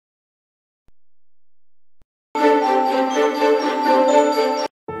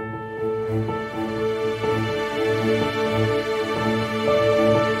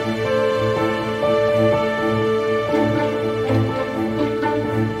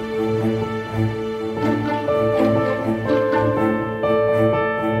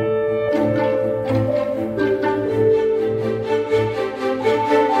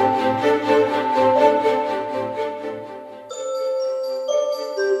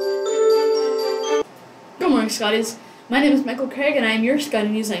Scotties. My name is Michael Craig, and I am your Scottie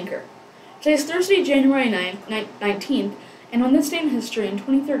News anchor. Today is Thursday, January 19th, and on this day in history in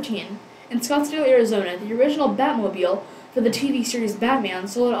 2013, in Scottsdale, Arizona, the original Batmobile for the TV series Batman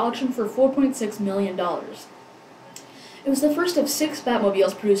sold at auction for $4.6 million. It was the first of 6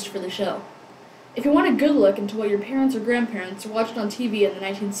 Batmobiles produced for the show. If you want a good look into what your parents or grandparents watched on TV in the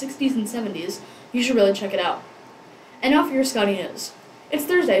 1960s and 70s, you should really check it out. And now for your Scottie News. It's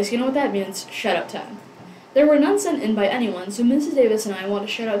Thursday, so you know what that means, shout-out time. There were none sent in by anyone, so Mrs. Davis and I want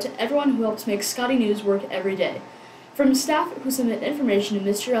to shout out to everyone who helps make Scottie News work every day. From staff who submit information to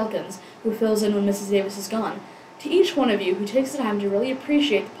Mr. Elkins, who fills in when Mrs. Davis is gone, to each one of you who takes the time to really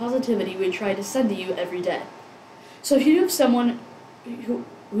appreciate the positivity we try to send to you every day. So if you have someone who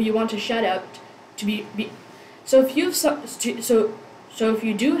you want to shout out to if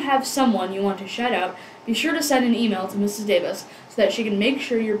you do have someone you want to shout out, be sure to send an email to Mrs. Davis so that she can make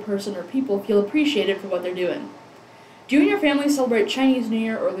sure your person or people feel appreciated for what they're doing. Do you and your family celebrate Chinese New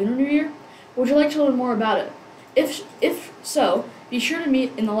Year or Lunar New Year? Would you like to learn more about it? If so, be sure to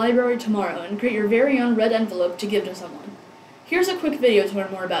meet in the library tomorrow and create your very own red envelope to give to someone. Here's a quick video to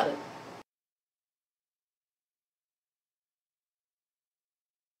learn more about it.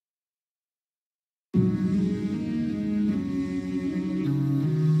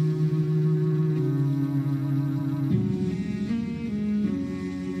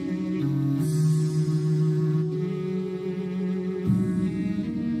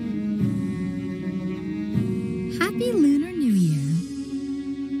 Happy Lunar New Year!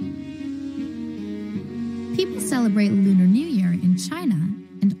 People celebrate Lunar New Year in China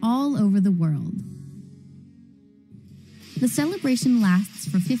and all over the world. The celebration lasts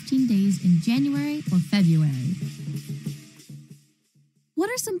for 15 days in January or February. What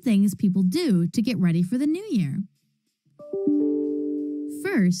are some things people do to get ready for the new year?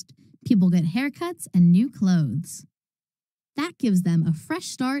 First, people get haircuts and new clothes. That gives them a fresh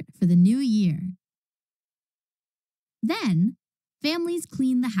start for the new year. Then, families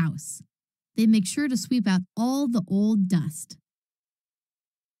clean the house. They make sure to sweep out all the old dust.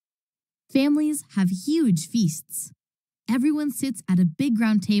 Families have huge feasts. Everyone sits at a big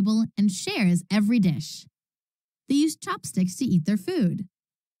round table and shares every dish. They use chopsticks to eat their food.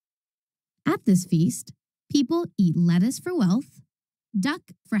 At this feast, people eat lettuce for wealth, duck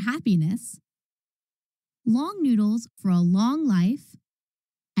for happiness, long noodles for a long life,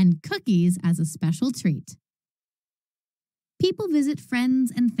 and cookies as a special treat. People visit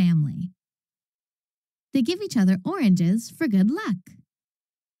friends and family. They give each other oranges for good luck.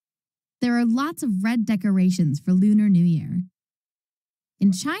 There are lots of red decorations for Lunar New Year.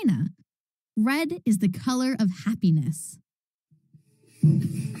 In China, red is the color of happiness.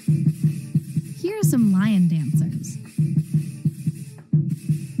 Here are some lion dancers.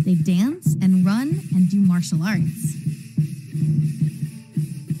 They dance and run and do martial arts.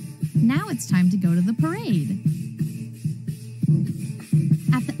 Now it's time to go to the parade.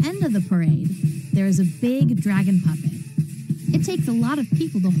 At the end of the parade, there is a big dragon puppet. It takes a lot of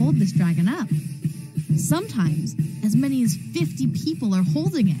people to hold this dragon up. Sometimes, as many as 50 people are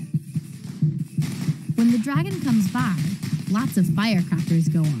holding it. When the dragon comes by, lots of firecrackers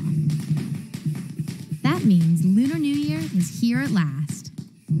go off. That means Lunar New Year is here at last.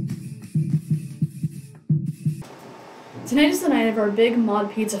 Tonight is the night of our big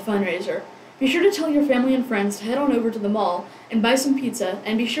Mod Pizza fundraiser. Be sure to tell your family and friends to head on over to the mall and buy some pizza,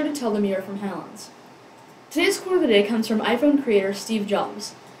 and be sure to tell them you're from Highlands. Today's quote of the day comes from iPhone creator Steve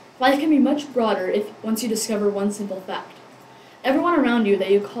Jobs. Life can be much broader once you discover one simple fact. Everyone around you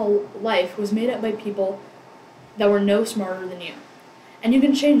that you call life was made up by people that were no smarter than you. And you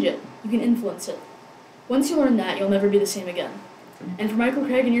can change it. You can influence it. Once you learn that, you'll never be the same again. And for Michael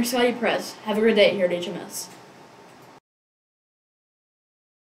Craig and your Scottie Press, have a great day here at HMS.